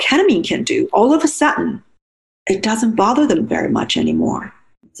 But what ketamine can do, all of a sudden, it doesn't bother them very much anymore.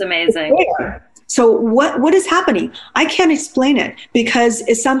 It's amazing. So what is happening? I can't explain it, because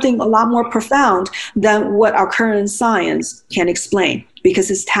it's something a lot more profound than what our current science can explain,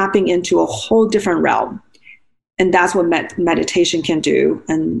 because it's tapping into a whole different realm. And that's what meditation can do.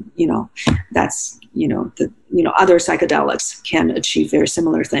 And, that's, other psychedelics can achieve very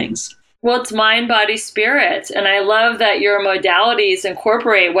similar things. Well, it's mind, body, spirit. And I love that your modalities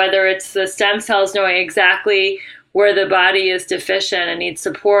incorporate, whether it's the stem cells knowing exactly where the body is deficient and needs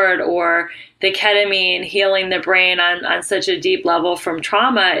support, or the ketamine healing the brain on such a deep level from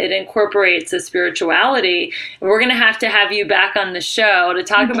trauma. It incorporates the spirituality. And we're going to have you back on the show to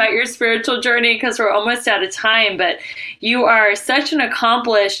talk about your spiritual journey, because we're almost out of time. But you are such an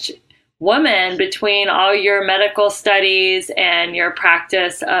accomplished woman between all your medical studies and your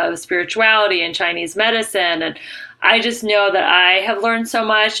practice of spirituality and Chinese medicine. And I just know that I have learned so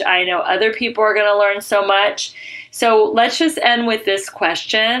much. I know other people are going to learn so much. So let's just end with this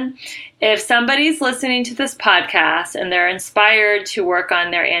question. If somebody's listening to this podcast and they're inspired to work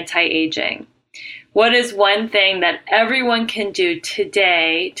on their anti-aging, what is one thing that everyone can do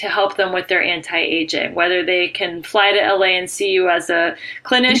today to help them with their anti-aging? Whether they can fly to LA and see you as a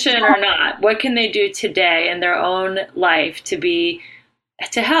clinician or not, what can they do today in their own life to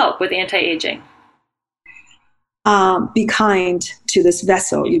help with anti-aging? Be kind to this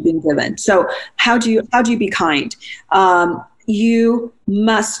vessel you've been given. So how do you be kind? You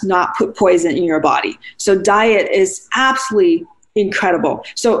must not put poison in your body. So diet is absolutely incredible.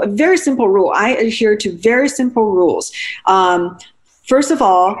 So a very simple rule. I adhere to very simple rules. First of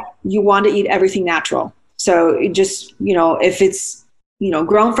all, you want to eat everything natural. So it just, if it's,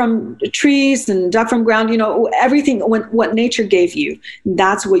 grown from trees and dug from ground, everything, what nature gave you,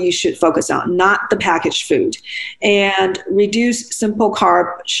 that's what you should focus on, not the packaged food. And reduce simple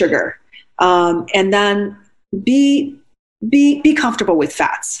carb sugar. And then be comfortable with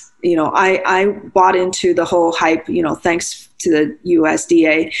fats. I bought into the whole hype, thanks to the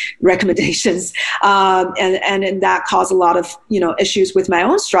USDA recommendations. And that caused a lot of, issues with my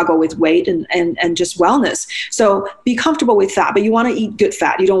own struggle with weight and just wellness. So be comfortable with fat, but you want to eat good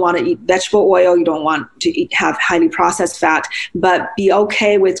fat. You don't want to eat vegetable oil. You don't want to have highly processed fat, but be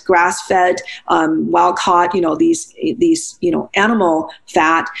okay with grass-fed, wild-caught, these animal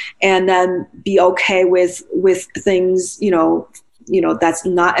fat, and then be okay with things, that's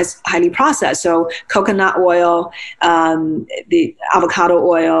not as highly processed. So coconut oil, the avocado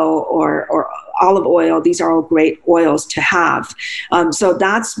oil, or olive oil, these are all great oils to have. So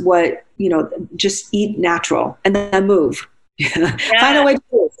that's what, just eat natural and then move. Yeah. Find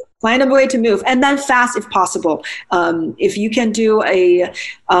a way to move, and then fast if possible. If you can do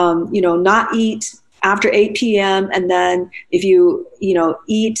not eat after 8 p.m. and then if you,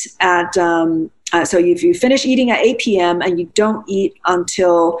 eat at So if you finish eating at 8 p.m. and you don't eat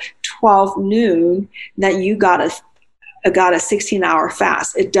until 12 noon, then you got a 16-hour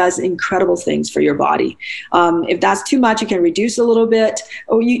fast. It does incredible things for your body. If that's too much, you can reduce a little bit,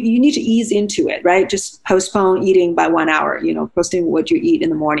 or you need to ease into it, right? Just postpone eating by 1 hour, posting what you eat in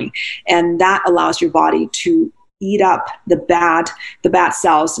the morning. And that allows your body to eat up the bad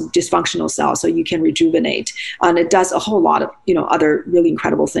cells, dysfunctional cells, so you can rejuvenate. And it does a whole lot of, other really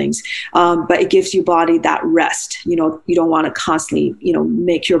incredible things. But it gives your body that rest. You don't want to constantly,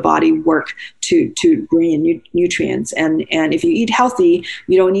 make your body work to bring in nutrients. And if you eat healthy,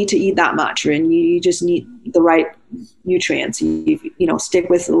 you don't need to eat that much, and you just need the right nutrients. You stick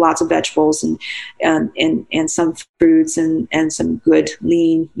with lots of vegetables and some fruits and some good,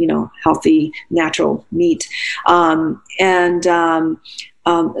 lean, healthy, natural meat. So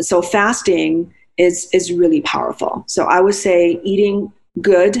fasting is really powerful. So I would say eating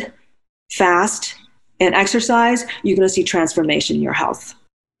good, fast, and exercise, you're going to see transformation in your health.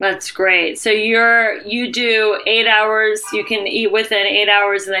 That's great. So you do 8 hours, you can eat within 8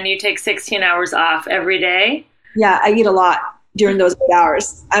 hours, and then you take 16 hours off every day? Yeah, I eat a lot during those 8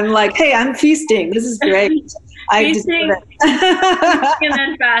 hours. I'm like, hey, I'm feasting. This is great. Feasting and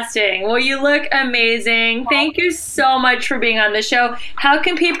then fasting. Well, you look amazing. Thank you so much for being on the show. How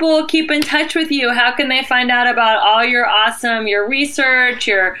can people keep in touch with you? How can they find out about all your research,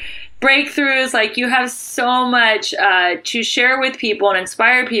 your breakthroughs? Like, you have so much to share with people and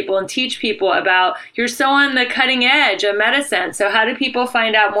inspire people and teach people about. You're so on the cutting edge of medicine. So how do people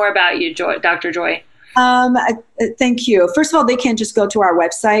find out more about you, Dr. Joy? Thank you. First of all, they can just go to our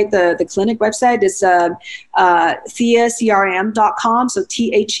website. The clinic website is theacrm.com. So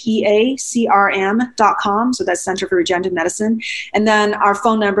THEACRM.com. So that's Center for Regenerative Medicine. And then our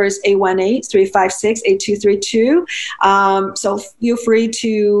phone number is 818-356-8232. So feel free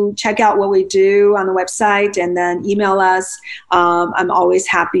to check out what we do on the website and then email us. I'm always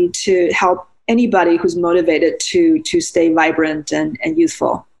happy to help anybody who's motivated to stay vibrant and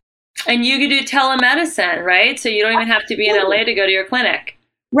youthful. And you can do telemedicine, right? So you don't even have to be in LA to go to your clinic.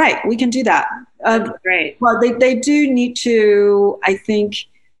 Right. We can do that. That's great. Well, they do need to, I think,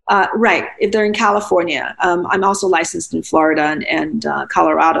 right, if they're in California. I'm also licensed in Florida and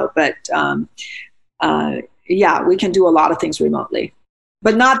Colorado. But yeah, we can do a lot of things remotely.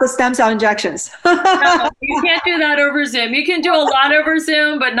 But not the stem cell injections. No, you can't do that over Zoom. You can do a lot over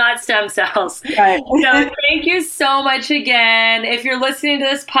Zoom, but not stem cells. Right. So thank you so much again. If you're listening to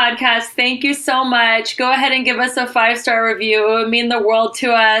this podcast, thank you so much. Go ahead and give us a 5-star review. It would mean the world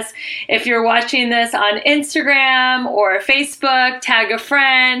to us. If you're watching this on Instagram or Facebook, tag a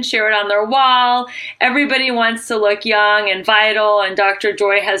friend, share it on their wall. Everybody wants to look young and vital, and Dr.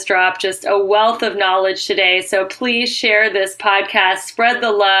 Joy has dropped just a wealth of knowledge today. So please share this podcast, spread the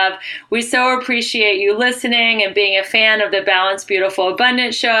love. We so appreciate you listening and being a fan of the Balanced, Beautiful,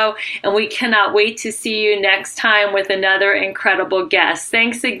 Abundant show. And we cannot wait to see you next time with another incredible guest.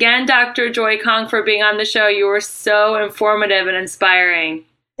 Thanks again, Dr. Joy Kong, for being on the show. You were so informative and inspiring.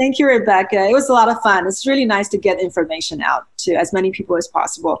 Thank you, Rebecca. It was a lot of fun. It's really nice to get information out to as many people as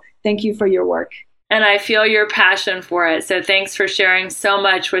possible. Thank you for your work. And I feel your passion for it. So thanks for sharing so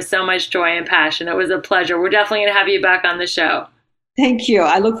much with so much joy and passion. It was a pleasure. We're definitely going to have you back on the show. Thank you.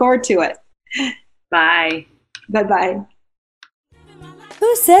 I look forward to it. Bye. Bye-bye.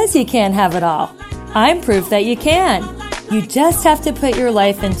 Who says you can't have it all? I'm proof that you can. You just have to put your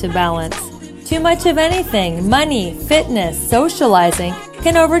life into balance. Too much of anything, money, fitness, socializing,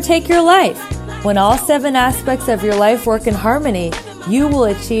 can overtake your life. When all 7 aspects of your life work in harmony, you will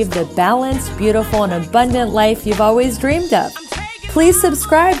achieve the balanced, beautiful, and abundant life you've always dreamed of. Please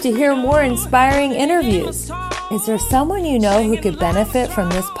subscribe to hear more inspiring interviews. Is there someone you know who could benefit from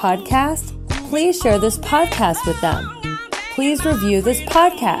this podcast? Please share this podcast with them. Please review this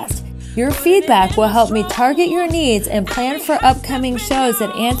podcast. Your feedback will help me target your needs and plan for upcoming shows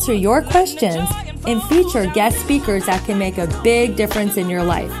that answer your questions and feature guest speakers that can make a big difference in your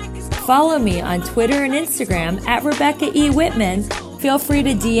life. Follow me on Twitter and Instagram at Rebecca E. Whitman. Feel free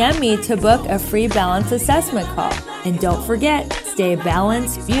to DM me to book a free balance assessment call. And don't forget, stay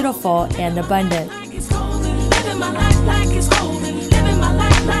balanced, beautiful, and abundant.